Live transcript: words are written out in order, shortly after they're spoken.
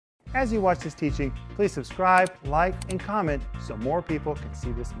As you watch this teaching, please subscribe, like, and comment so more people can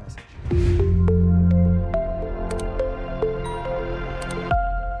see this message.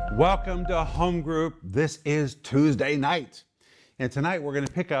 Welcome to Home Group. This is Tuesday night. And tonight we're going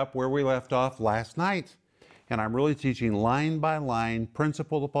to pick up where we left off last night. And I'm really teaching line by line,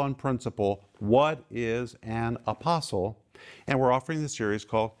 principle upon principle, what is an apostle. And we're offering the series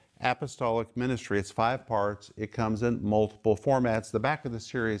called Apostolic Ministry. It's 5 parts. It comes in multiple formats. The back of the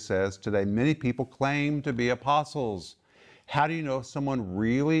series says, today many people claim to be apostles. How do you know if someone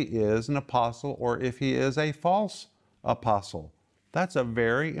really is an apostle or if he is a false apostle? That's a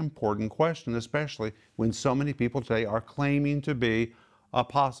very important question, especially when so many people today are claiming to be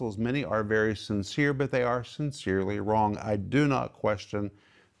apostles. Many are very sincere, but they are sincerely wrong. I do not question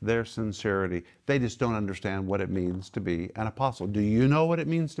their sincerity. They just don't understand what it means to be an apostle. Do you know what it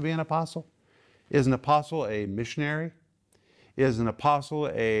means to be an apostle? Is an apostle a missionary? Is an apostle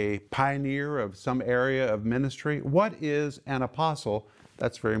a pioneer of some area of ministry? What is an apostle?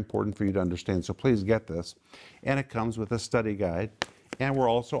 That's very important for you to understand, so please get this. And it comes with a study guide. And we're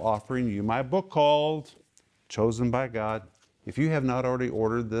also offering you my book called Chosen by God. If you have not already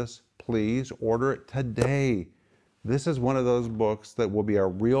ordered this, please order it today. This is one of those books that will be a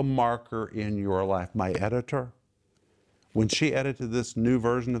real marker in your life. My editor, when she edited this new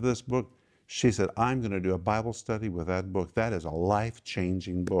version of this book, she said, I'm going to do a Bible study with that book. That is a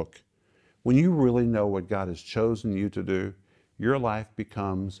life-changing book. When you really know what God has chosen you to do, your life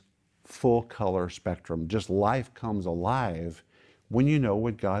becomes full color spectrum. Just life comes alive when you know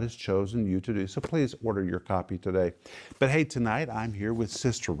what God has chosen you to do. So please order your copy today. But hey, tonight I'm here with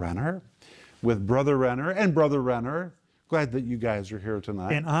Sister Renner, with Brother Renner and Brother Renner. Glad that you guys are here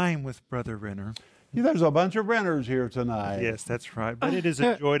tonight. And I'm with Brother Renner. Yeah, there's a bunch of Renners here tonight. Yes, that's right. But it is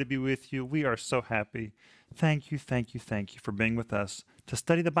a joy to be with you. We are so happy. Thank you for being with us to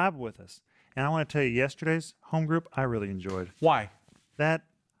study the Bible with us. And I want to tell you, yesterday's home group, I really enjoyed. Why? That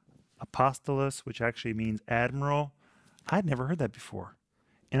apostolos, which actually means admiral, I'd never heard that before.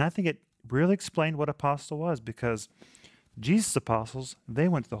 And I think it really explained what apostle was, because Jesus' apostles, they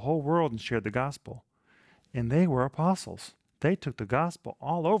went to the whole world and shared the gospel. And they were apostles. They took the gospel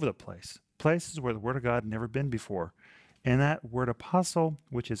all over the place, places where the word of God had never been before. And that word apostle,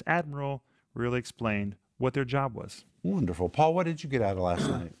 which is admiral, really explained what their job was. Wonderful. Paul, what did you get out of last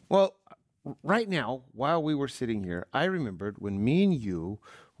night? Well, right now, while we were sitting here, I remembered when me and you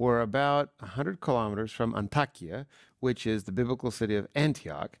were about 100 kilometers from Antakya, which is the biblical city of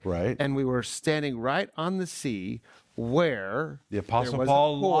Antioch. Right. And we were standing right on the sea where The Apostle there was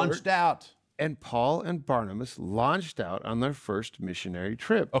Paul a port, launched out. and Paul and Barnabas launched out on their first missionary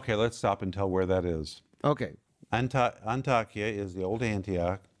trip. Okay, let's stop and tell where that is. Okay. Antakya is the old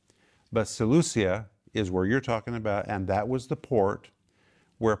Antioch, but Seleucia is where you're talking about, and that was the port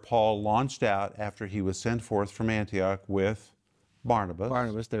where Paul launched out after he was sent forth from Antioch with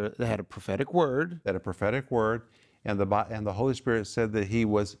Barnabas. They had a prophetic word. That a prophetic word, and the Holy Spirit said that he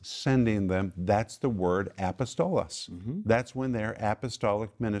was sending them. That's the word apostolos. That's when their apostolic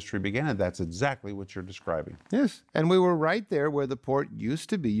ministry began, and that's exactly what you're describing. Yes. And we were right there where the port used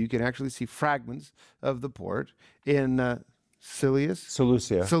to be. You can actually see fragments of the port in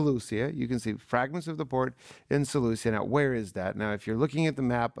Seleucia. You can see fragments of the port in Seleucia. Now, where is that? Now, if you're looking at the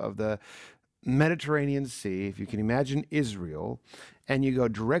map of the Mediterranean Sea, if you can imagine Israel, and you go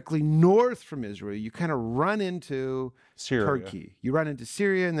directly north from Israel, you kind of run into Syria. Turkey. You run into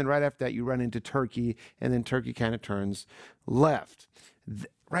Syria, and then right after that, you run into Turkey, and then Turkey kind of turns left.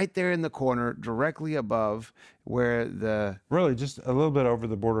 Right there in the corner, directly above where the... Really, just a little bit over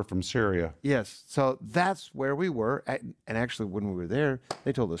the border from Syria. Yes, so that's where we were. And actually, when we were there,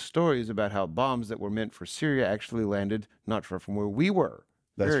 they told us stories about how bombs that were meant for Syria actually landed not far from where we were.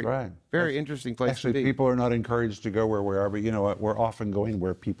 That's right. Very interesting place Actually, to be. people are not encouraged to go where we are, but you know what? We're often going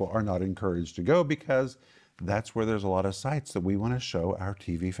where people are not encouraged to go, because that's where there's a lot of sites that we want to show our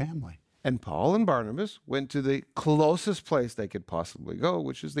TV family. And Paul and Barnabas went to the closest place they could possibly go,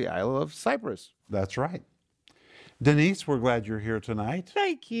 which is the Isle of Cyprus. That's right. Denise, we're glad you're here tonight.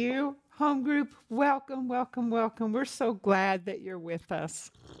 Thank you. Home group, welcome. We're so glad that you're with us.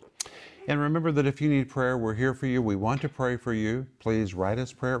 And remember that if you need prayer, we're here for you. We want to pray for you. Please write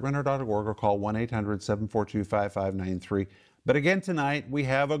us prayer@renner.org or call 1-800-742-5593. But again tonight, we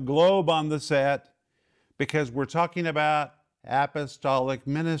have a globe on the set because we're talking about apostolic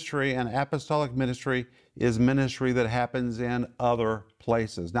ministry, and apostolic ministry is ministry that happens in other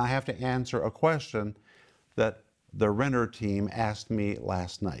places. Now, I have to answer a question that the Renner team asked me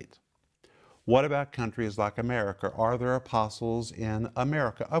last night. What about countries like America? Are there apostles in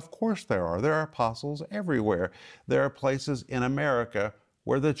America? Of course there are. There are apostles everywhere. There are places in America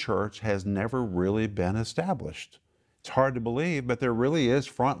where the church has never really been established. It's hard to believe, but there really is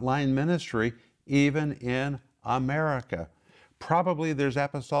frontline ministry even in America. Probably there's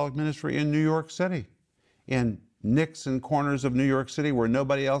apostolic ministry in New York City, in nicks and corners of New York City where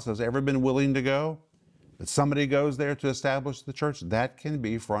nobody else has ever been willing to go. But somebody goes there to establish the church. That can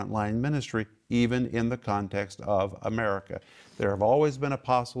be frontline ministry, even in the context of America. There have always been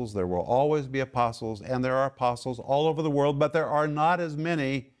apostles, there will always be apostles, and there are apostles all over the world, but there are not as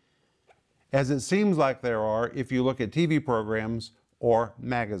many as it seems like there are if you look at TV programs or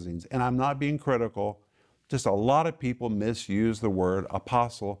magazines. And I'm not being critical, just a lot of people misuse the word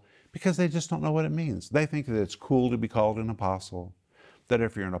apostle because they just don't know what it means. They think that it's cool to be called an apostle, that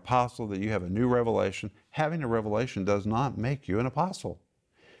if you're an apostle that you have a new revelation. Having a revelation does not make you an apostle.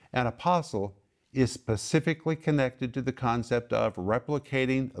 An apostle is specifically connected to the concept of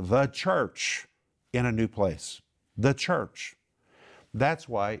replicating the church in a new place. The church. That's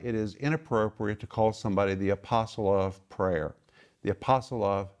why it is inappropriate to call somebody the apostle of prayer, the apostle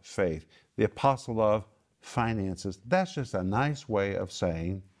of faith, the apostle of finances. That's just a nice way of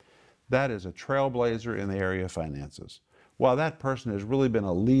saying that is a trailblazer in the area of finances. While that person has really been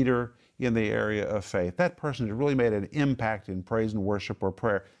a leader in the area of faith, that person has really made an impact in praise and worship or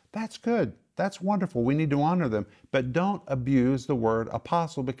prayer, that's good. That's wonderful. We need to honor them. But don't abuse the word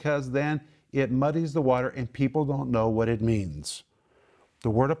apostle because then it muddies the water and people don't know what it means. The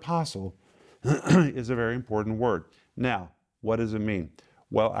word apostle is a very important word. Now, what does it mean?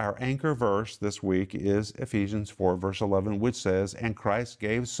 Well, our anchor verse this week is Ephesians 4, verse 11, which says, "And Christ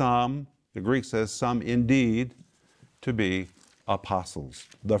gave some," the Greek says, "some indeed, to be apostles."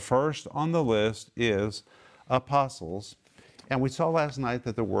 The first on the list is apostles. And we saw last night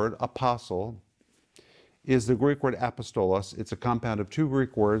that the word apostle is the Greek word apostolos. It's a compound of two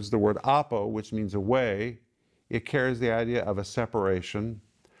Greek words. The word apo, which means away, it carries the idea of a separation.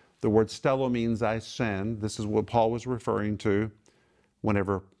 The word stello means I send. This is what Paul was referring to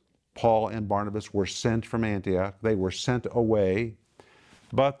whenever Paul and Barnabas were sent from Antioch. They were sent away.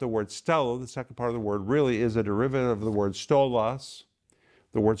 But the word stello, the second part of the word, really is a derivative of the word stolos.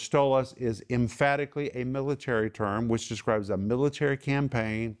 The word stolos is emphatically a military term which describes a military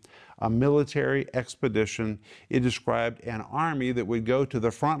campaign, a military expedition. It described an army that would go to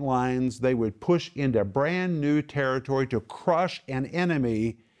the front lines. They would push into brand new territory to crush an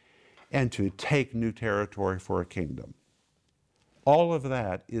enemy and to take new territory for a kingdom. All of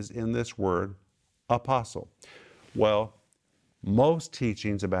that is in this word apostle. Well, most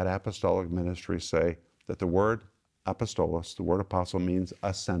teachings about apostolic ministry say that the word apostolos, the word apostle, means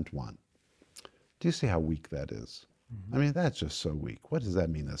a sent one. Do you see how weak that is? I mean, that's just so weak. What does that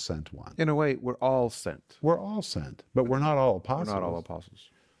mean, a sent one? In a way, we're all sent. We're all sent, but we're not all apostles. We're not all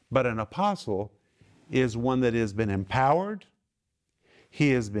apostles. But an apostle is one that has been empowered. He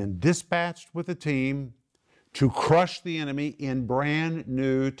has been dispatched with a team to crush the enemy in brand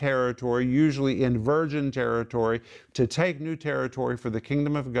new territory, usually in virgin territory, to take new territory for the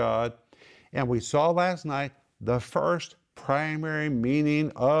kingdom of God. And we saw last night the first primary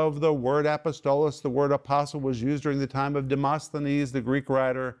meaning of the word apostolos, the word apostle, was used during the time of Demosthenes, the Greek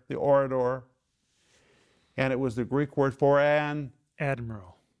writer, the orator. And it was the Greek word for an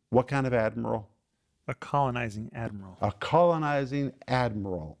Admiral. What kind of admiral? A colonizing admiral. A colonizing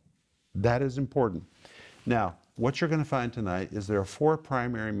admiral. That is important. Now, what you're going to find tonight is there are four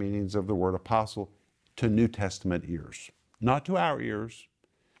primary meanings of the word apostle to New Testament ears. Not to our ears,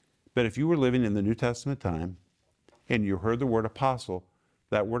 but if you were living in the New Testament time and you heard the word apostle,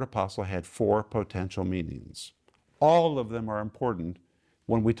 that word apostle had four potential meanings. All of them are important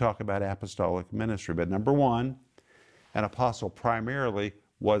when we talk about apostolic ministry. But number one, an apostle primarily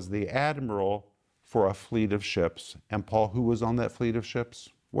was the admiral for a fleet of ships. And Paul, who was on that fleet of ships?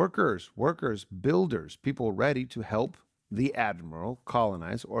 Workers, builders, people ready to help the admiral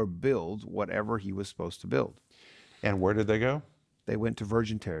colonize or build whatever he was supposed to build. And where did they go? They went to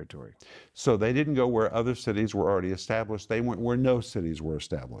virgin territory. So they didn't go where other cities were already established. They went where no cities were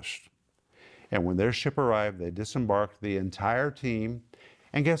established. And when their ship arrived, they disembarked the entire team.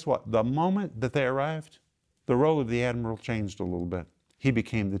 And guess what? The moment that they arrived, the role of the admiral changed a little bit. He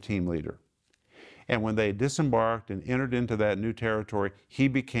became the team leader. And when they disembarked and entered into that new territory, he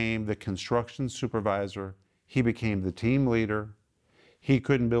became the construction supervisor. He became the team leader. He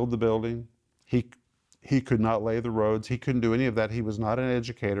couldn't build the building. He could not lay the roads. He couldn't do any of that. He was not an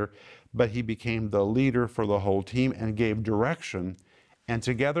educator, but he became the leader for the whole team and gave direction. And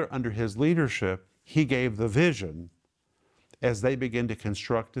together under his leadership, he gave the vision as they began to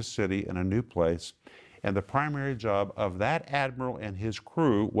construct a city in a new place. And the primary job of that admiral and his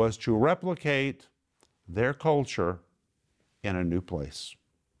crew was to replicate their culture in a new place.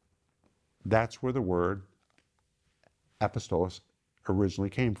 That's where the word apostolos originally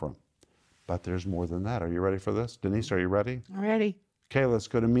came from. But there's more than that. Are you ready for this? Denise, are you ready? I'm ready. Okay, let's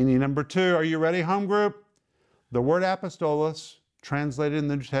go to meaning number 2. Are you ready, home group? The word apostolos, translated in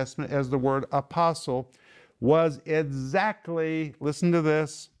the New Testament as the word apostle, was exactly, listen to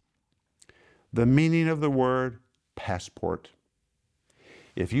this, the meaning of the word passport.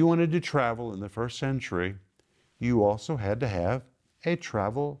 If you wanted to travel in the first century, you also had to have a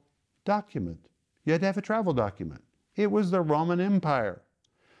travel document. You had to have a travel document. It was the Roman Empire.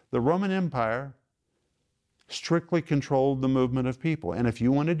 The Roman Empire strictly controlled the movement of people. And if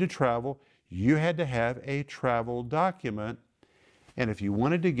you wanted to travel, you had to have a travel document. And if you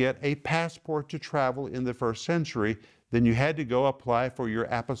wanted to get a passport to travel in the first century, then you had to go apply for your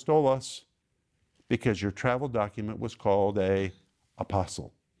apostolos, because your travel document was called a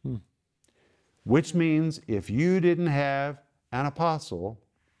apostle. Which means if you didn't have an apostle,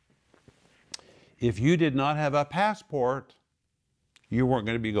 if you did not have a passport, you weren't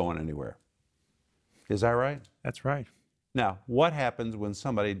going to be going anywhere. Is that right? That's right. Now, what happens when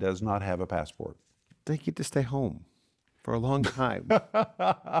somebody does not have a passport? They get to stay home for a long time.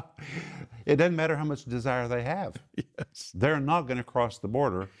 It doesn't matter how much desire they have. Yes. They're not going to cross the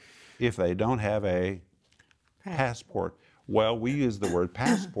border if they don't have a passport. Well, we use the word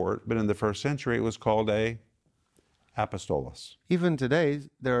passport, but in the first century it was called a apostolos. Even today,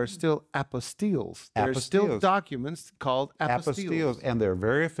 there are still apostilles. There are still Apostilles. documents called apostilles. Apostilles, and they're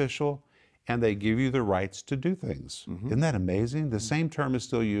very official, and they give you the rights to do things. Isn't that amazing? The same term is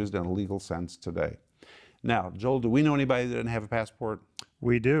still used in a legal sense today. Now, Joel, do we know anybody that doesn't have a passport?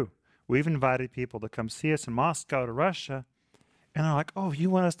 We do. We've invited people to come see us in Moscow to Russia, and they're like, oh, you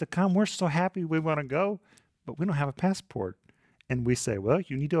want us to come? We're so happy we want to go, but we don't have a passport. And we say, well,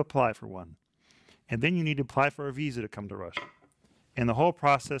 you need to apply for one. And then you need to apply for a visa to come to Russia. And the whole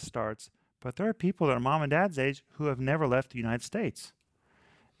process starts. But there are people that are mom and dad's age who have never left the United States.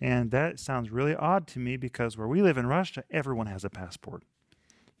 And that sounds really odd to me, because where we live in Russia, everyone has a passport.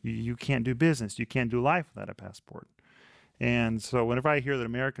 You can't do business. You can't do life without a passport. And so whenever I hear that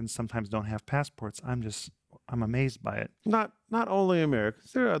Americans sometimes don't have passports, I'm amazed by it. Not only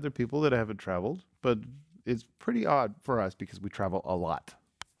Americans, there are other people that haven't traveled, but it's pretty odd for us because we travel a lot.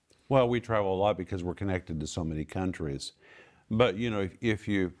 Well, we travel a lot because we're connected to so many countries. But, you know, if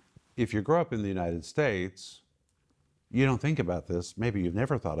you grow up in the United States, you don't think about this. Maybe you've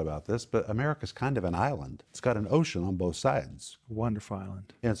never thought about this, but America's kind of an island. It's got an ocean on both sides. Wonderful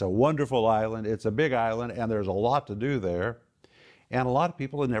island. It's a wonderful island. It's a big island, and there's a lot to do there. And a lot of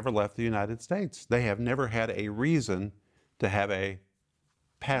people have never left the United States. They have never had a reason to have a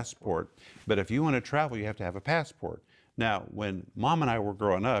passport. But if you want to travel, you have to have a passport. Now, when Mom and I were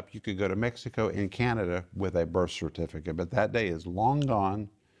growing up, you could go to Mexico and Canada with a birth certificate, but that day is long gone.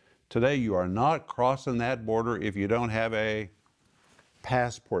 Today, you are not crossing that border if you don't have a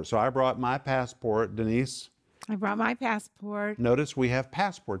passport. So I brought my passport. Denise? I brought my passport. Notice we have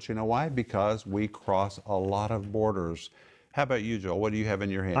passports. You know why? Because we cross a lot of borders. How about you, Joel? What do you have in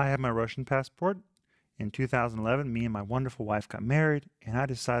your hand? I have my Russian passport. In 2011, me and my wonderful wife got married, and I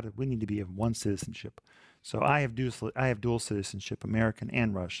decided we need to be of one citizenship. So I have dual citizenship, American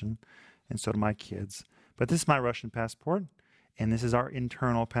and Russian, and so do my kids. But this is my Russian passport, and this is our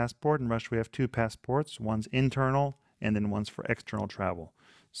internal passport. In Russia, we have two passports. One's internal, and then one's for external travel.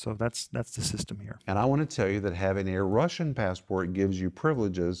 So that's the system here. And I want to tell you that having a Russian passport gives you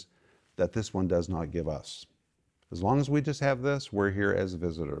privileges that this one does not give us. As long as we just have this, we're here as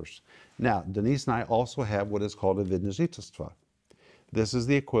visitors. Now, Denise and I also have what is called a видное жительство. This is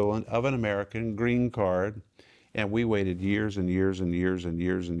the equivalent of an American green card, and we waited years and years and years and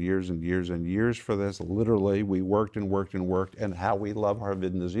years and years and years and years for this. Literally, we worked and worked and worked, and how we love our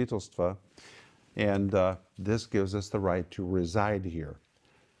видное жительство. And this gives us the right to reside here.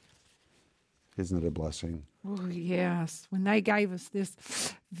 Isn't it a blessing? Oh, yes. When they gave us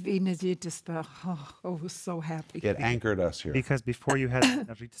this видное жительство, I was so happy. It anchored us here. Because before you had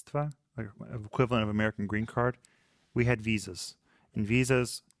жительство, like equivalent of American green card, we had visas. And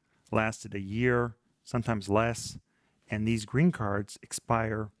visas lasted a year, sometimes less. And these green cards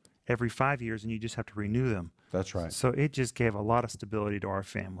expire every 5 years, and you just have to renew them. That's right. So it just gave a lot of stability to our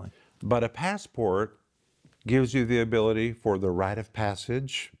family. But a passport gives you the ability for the rite of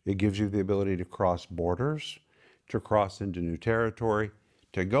passage. It gives you the ability to cross borders, to cross into new territory,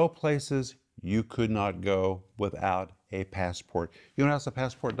 to go places you could not go without a passport. You know what else a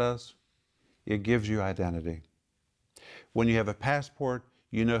passport does? It gives you identity. When you have a passport,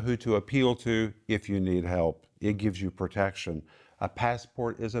 you know who to appeal to if you need help. It gives you protection. A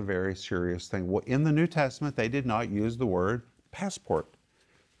passport is a very serious thing. Well, in the New Testament, they did not use the word passport.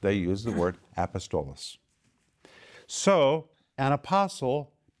 They used the word apostolos. So an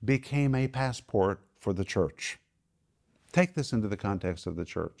apostle became a passport for the church. Take this into the context of the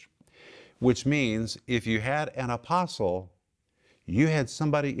church, which means if you had an apostle, you had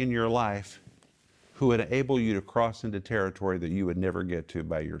somebody in your life who would enable you to cross into territory that you would never get to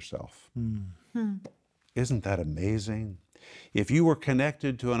by yourself. Isn't that amazing? If you were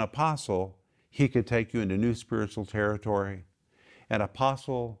connected to an apostle, he could take you into new spiritual territory. An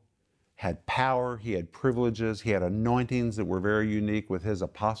apostle had power, he had privileges, he had anointings that were very unique with his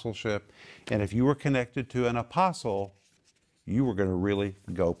apostleship. And if you were connected to an apostle, you were going to really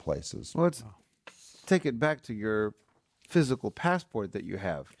go places. Well, let's take it back to your physical passport that you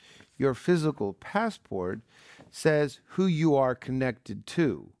have. Your physical passport says who you are connected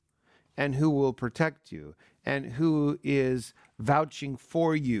to and who will protect you and who is vouching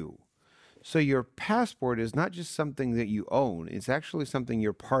for you. So your passport is not just something that you own, it's actually something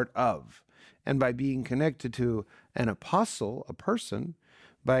you're part of. And by being connected to an apostle, a person,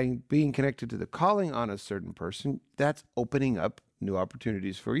 by being connected to the calling on a certain person, that's opening up new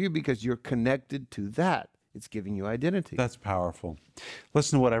opportunities for you because you're connected to that. It's giving you identity. That's powerful.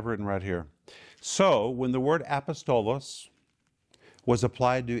 Listen to what I've written right here. So when the word apostolos was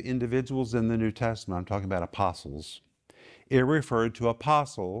applied to individuals in the New Testament, I'm talking about apostles, it referred to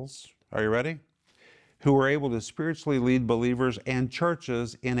apostles, are you ready? Who were able to spiritually lead believers and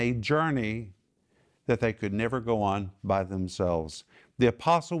churches in a journey that they could never go on by themselves. The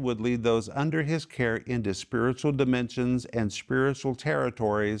apostle would lead those under his care into spiritual dimensions and spiritual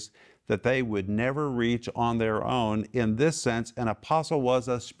territories that they would never reach on their own. In this sense, an apostle was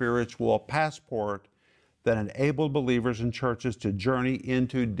a spiritual passport that enabled believers and churches to journey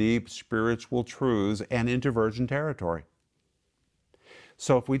into deep spiritual truths and into virgin territory.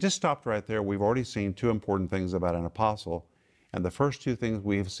 So if we just stopped right there, we've already seen two important things about an apostle. And the first two things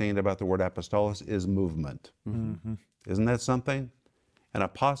we've seen about the word apostolos is movement. Mm-hmm. Isn't that something? An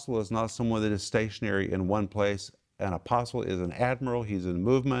apostle is not someone that is stationary in one place. An apostle is an admiral. He's in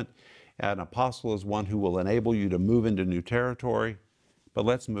movement. An apostle is one who will enable you to move into new territory. But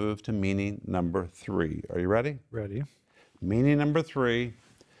let's move to meaning number 3. Are you ready? Ready. Meaning number 3,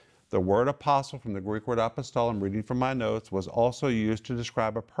 the word apostle from the Greek word apostol, I'm reading from my notes, was also used to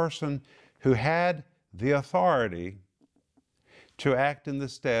describe a person who had the authority to act in the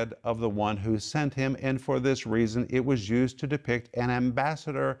stead of the one who sent him. And for this reason, it was used to depict an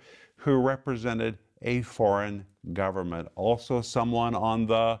ambassador who represented a foreign government, also someone on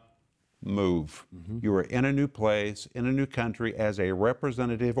the move. Mm-hmm. You were in a new place, in a new country, as a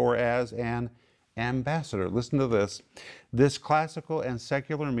representative or as an ambassador. Listen to this. This classical and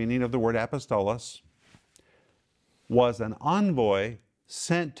secular meaning of the word apostolos was an envoy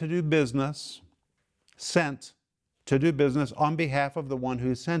sent to do business on behalf of the one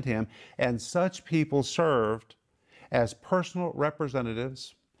who sent him, and such people served as personal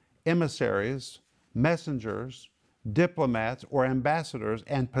representatives, emissaries, messengers, diplomats, or ambassadors,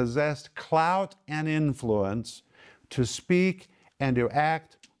 and possessed clout and influence to speak and to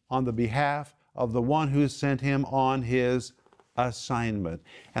act on the behalf of the one who sent him on his assignment.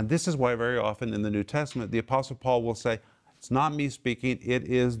 And this is why very often in the New Testament, the Apostle Paul will say, it's not me speaking, it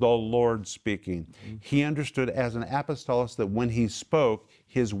is the Lord speaking. Mm-hmm. He understood as an apostolos that when he spoke,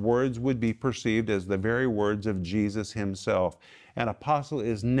 his words would be perceived as the very words of Jesus himself. An apostle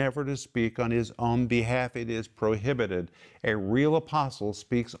is never to speak on his own behalf. It is prohibited. A real apostle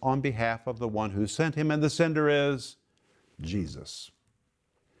speaks on behalf of the one who sent him, and the sender is Jesus.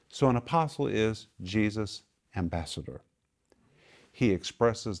 So an apostle is Jesus' ambassador. He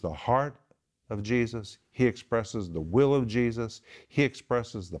expresses the heart of Jesus. He expresses the will of Jesus. He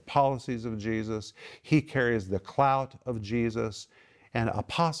expresses the policies of Jesus. He carries the clout of Jesus. And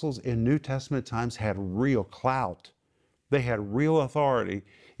apostles in New Testament times had real clout. They had real authority.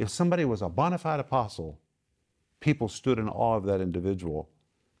 If somebody was a bona fide apostle, people stood in awe of that individual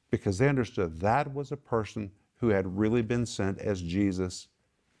because they understood that was a person who had really been sent as Jesus'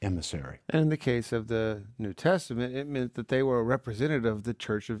 emissary. And in the case of the New Testament, it meant that they were a representative of the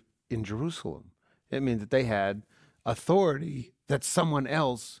church in Jerusalem. It meant that they had authority that someone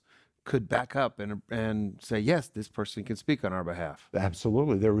else could back up and say, yes, this person can speak on our behalf.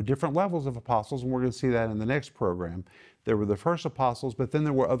 Absolutely. There were different levels of apostles, and we're going to see that in the next program. There were the first apostles, but then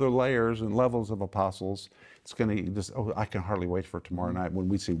there were other layers and levels of apostles. It's going to just, I can hardly wait for tomorrow night when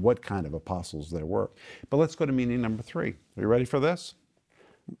we see what kind of apostles there were. But let's go to meaning number 3. Are you ready for this?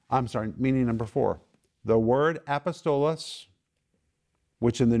 I'm sorry, meaning number 4. The word apostolos,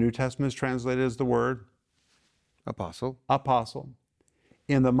 which in the New Testament is translated as the word apostle,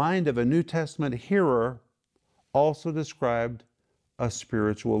 in the mind of a New Testament hearer, also described a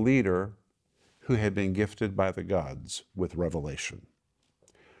spiritual leader who had been gifted by the gods with revelation.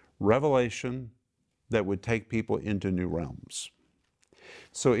 Revelation that would take people into new realms.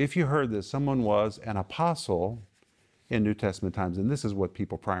 So if you heard that someone was an apostle in New Testament times, and this is what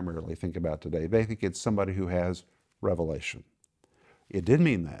people primarily think about today, they think it's somebody who has revelation. It did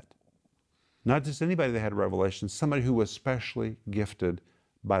mean that. Not just anybody that had revelation, somebody who was specially gifted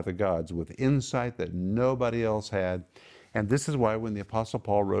by the gods with insight that nobody else had. And this is why when the Apostle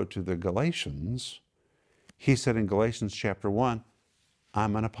Paul wrote to the Galatians, he said in Galatians chapter 1,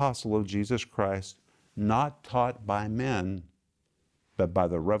 I'm an apostle of Jesus Christ, not taught by men, but by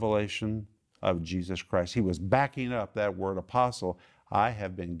the revelation of Jesus Christ. He was backing up that word apostle. I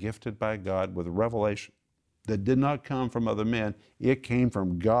have been gifted by God with revelation that did not come from other men. It came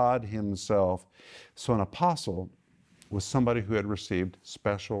from God himself. So an apostle was somebody who had received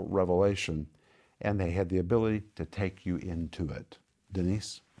special revelation, and they had the ability to take you into it.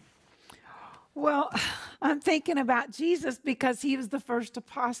 Denise? Well, I'm thinking about Jesus because he was the first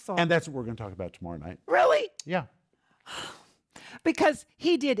apostle. And that's what we're going to talk about tomorrow night. Really? Yeah. Because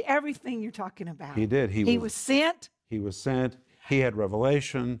he did everything you're talking about. He did. He was sent. He was sent. He had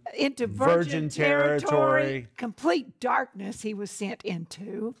revelation. Into virgin territory. Complete darkness he was sent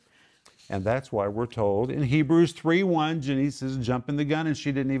into. And that's why we're told in Hebrews 3:1, Janice is jumping the gun and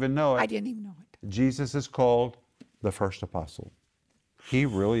she didn't even know it. I didn't even know it. Jesus is called the first apostle. He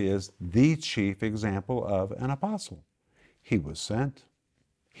really is the chief example of an apostle. He was sent.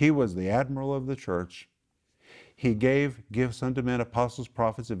 He was the admiral of the church. He gave gifts unto men, apostles,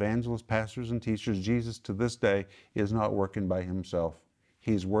 prophets, evangelists, pastors, and teachers. Jesus to this day is not working by himself.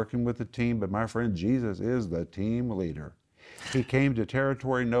 He's working with a team, but my friend, Jesus is the team leader. He came to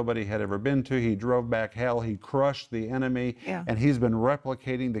territory nobody had ever been to. He drove back hell. He crushed the enemy. Yeah. And he's been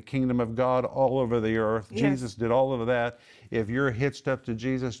replicating the kingdom of God all over the earth. Yes. Jesus did all of that. If you're hitched up to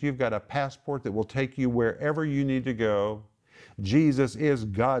Jesus, you've got a passport that will take you wherever you need to go. Jesus is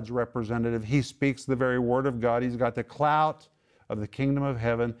God's representative. He speaks the very word of God. He's got the clout of the kingdom of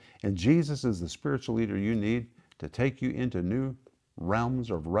heaven. And Jesus is the spiritual leader you need to take you into new realms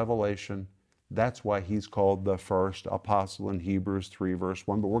of revelation. That's why he's called the first apostle in Hebrews 3 verse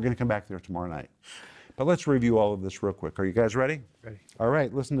 1. But we're going to come back there tomorrow night. But let's review all of this real quick. Are you guys ready? Ready. All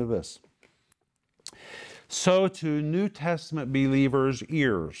right, listen to this. So to New Testament believers'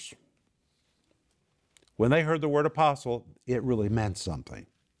 ears, when they heard the word apostle, it really meant something.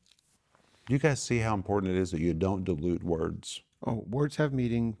 Do you guys see how important it is that you don't dilute words? Oh, words have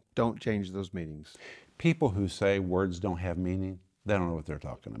meaning. Don't change those meanings. People who say words don't have meaning, they don't know what they're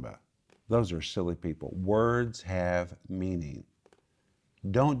talking about. Those are silly people. Words have meaning.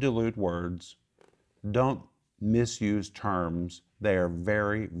 Don't dilute words. Don't misuse terms. They are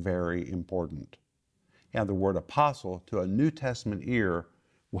very, very important. And the word apostle to a New Testament ear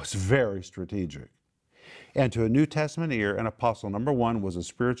was very strategic. And to a New Testament ear, an apostle, number one, was a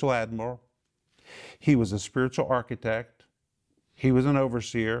spiritual admiral. He was a spiritual architect. He was an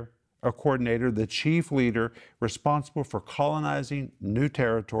overseer, a coordinator, the chief leader responsible for colonizing new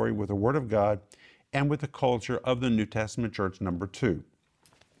territory with the Word of God and with the culture of the New Testament church, number two.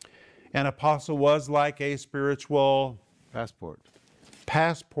 An apostle was like a spiritual passport.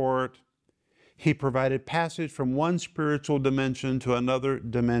 He provided passage from one spiritual dimension to another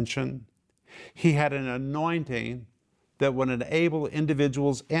dimension. He had an anointing that would enable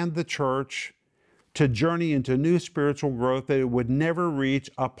individuals and the church to journey into new spiritual growth that it would never reach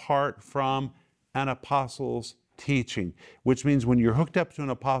apart from an apostle's teaching, which means when you're hooked up to an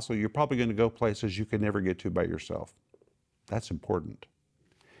apostle, you're probably going to go places you could never get to by yourself. That's important.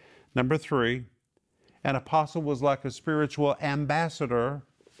 Number three, an apostle was like a spiritual ambassador,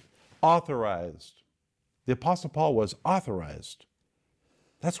 authorized. The Apostle Paul was authorized.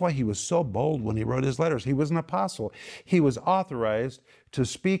 That's why he was so bold when he wrote his letters. He was an apostle. He was authorized to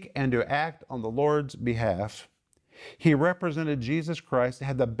speak and to act on the Lord's behalf. He represented Jesus Christ,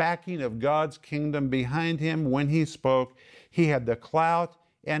 had the backing of God's kingdom behind him when he spoke. He had the clout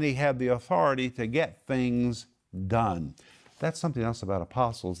and he had the authority to get things done. That's something else about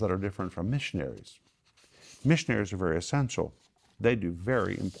apostles that are different from missionaries. Missionaries are very essential. They do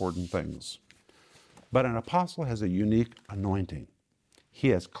very important things. But an apostle has a unique anointing. He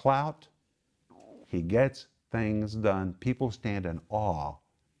has clout. He gets things done. People stand in awe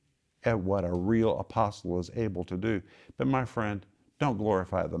at what a real apostle is able to do. But my friend, don't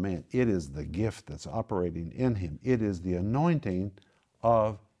glorify the man. It is the gift that's operating in him. It is the anointing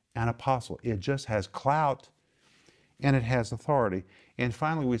of an apostle. It just has clout and it has authority. And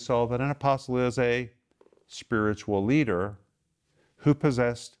finally, we saw that an apostle is a spiritual leader who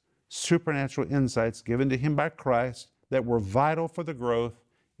possessed supernatural insights given to him by Christ that were vital for the growth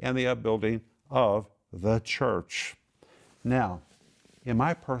and the upbuilding of the church. Now, in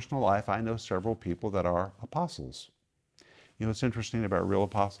my personal life, I know several people that are apostles. You know what's interesting about real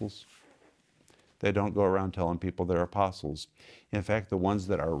apostles? They don't go around telling people they're apostles. In fact, the ones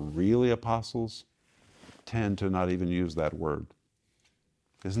that are really apostles tend to not even use that word.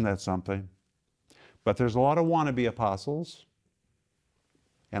 Isn't that something? But there's a lot of wannabe apostles,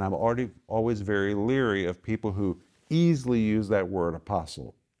 and I'm always very leery of people who easily use that word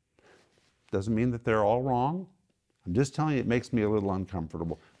apostle. Doesn't mean that they're all wrong. I'm just telling you, it makes me a little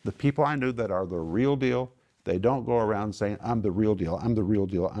uncomfortable. The people I know that are the real deal, they don't go around saying, I'm the real deal, I'm the real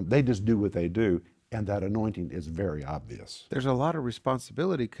deal. They just do what they do, and that anointing is very obvious. There's a lot of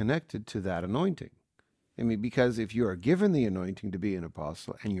responsibility connected to that anointing. I mean, because if you are given the anointing to be an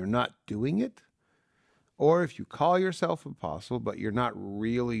apostle and you're not doing it, or if you call yourself apostle, but you're not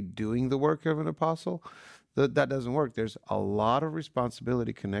really doing the work of an apostle, that doesn't work. There's a lot of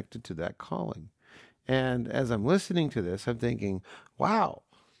responsibility connected to that calling. And as I'm listening to this, I'm thinking, wow,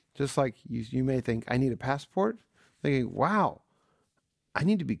 just like you may think, I need a passport. Thinking, wow, I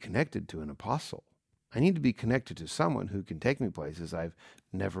need to be connected to an apostle. I need to be connected to someone who can take me places I've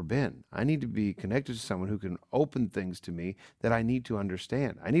never been. I need to be connected to someone who can open things to me that I need to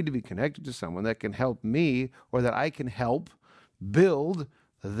understand. I need to be connected to someone that can help me, or that I can help build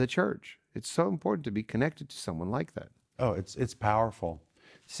the church. It's so important to be connected to someone like that. Oh, it's powerful.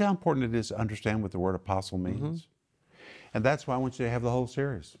 See how important it is to understand what the word apostle means? And that's why I want you to have the whole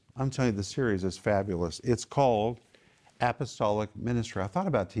series. I'm telling you, the series is fabulous. It's called Apostolic Ministry. I thought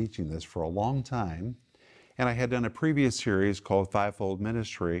about teaching this for a long time, and I had done a previous series called Fivefold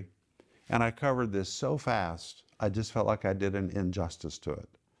Ministry, and I covered this so fast, I just felt like I did an injustice to it.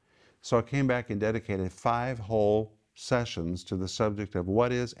 So I came back and dedicated 5 whole sessions to the subject of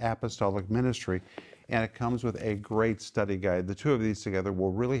what is apostolic ministry, and it comes with a great study guide. The 2 of these together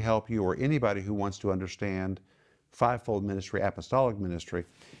will really help you or anybody who wants to understand Fivefold Ministry, Apostolic Ministry.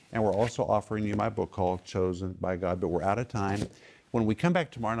 And we're also offering you my book called Chosen by God, but we're out of time. When we come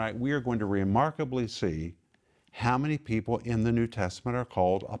back tomorrow night, we are going to remarkably see how many people in the New Testament are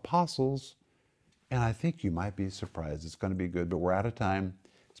called apostles. And I think you might be surprised. It's going to be good, but we're out of time.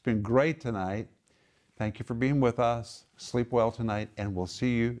 It's been great tonight. Thank you for being with us. Sleep well tonight, and we'll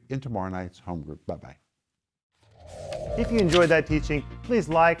see you in tomorrow night's home group. Bye-bye. If you enjoyed that teaching, please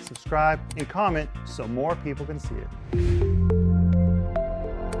like, subscribe, and comment so more people can see it.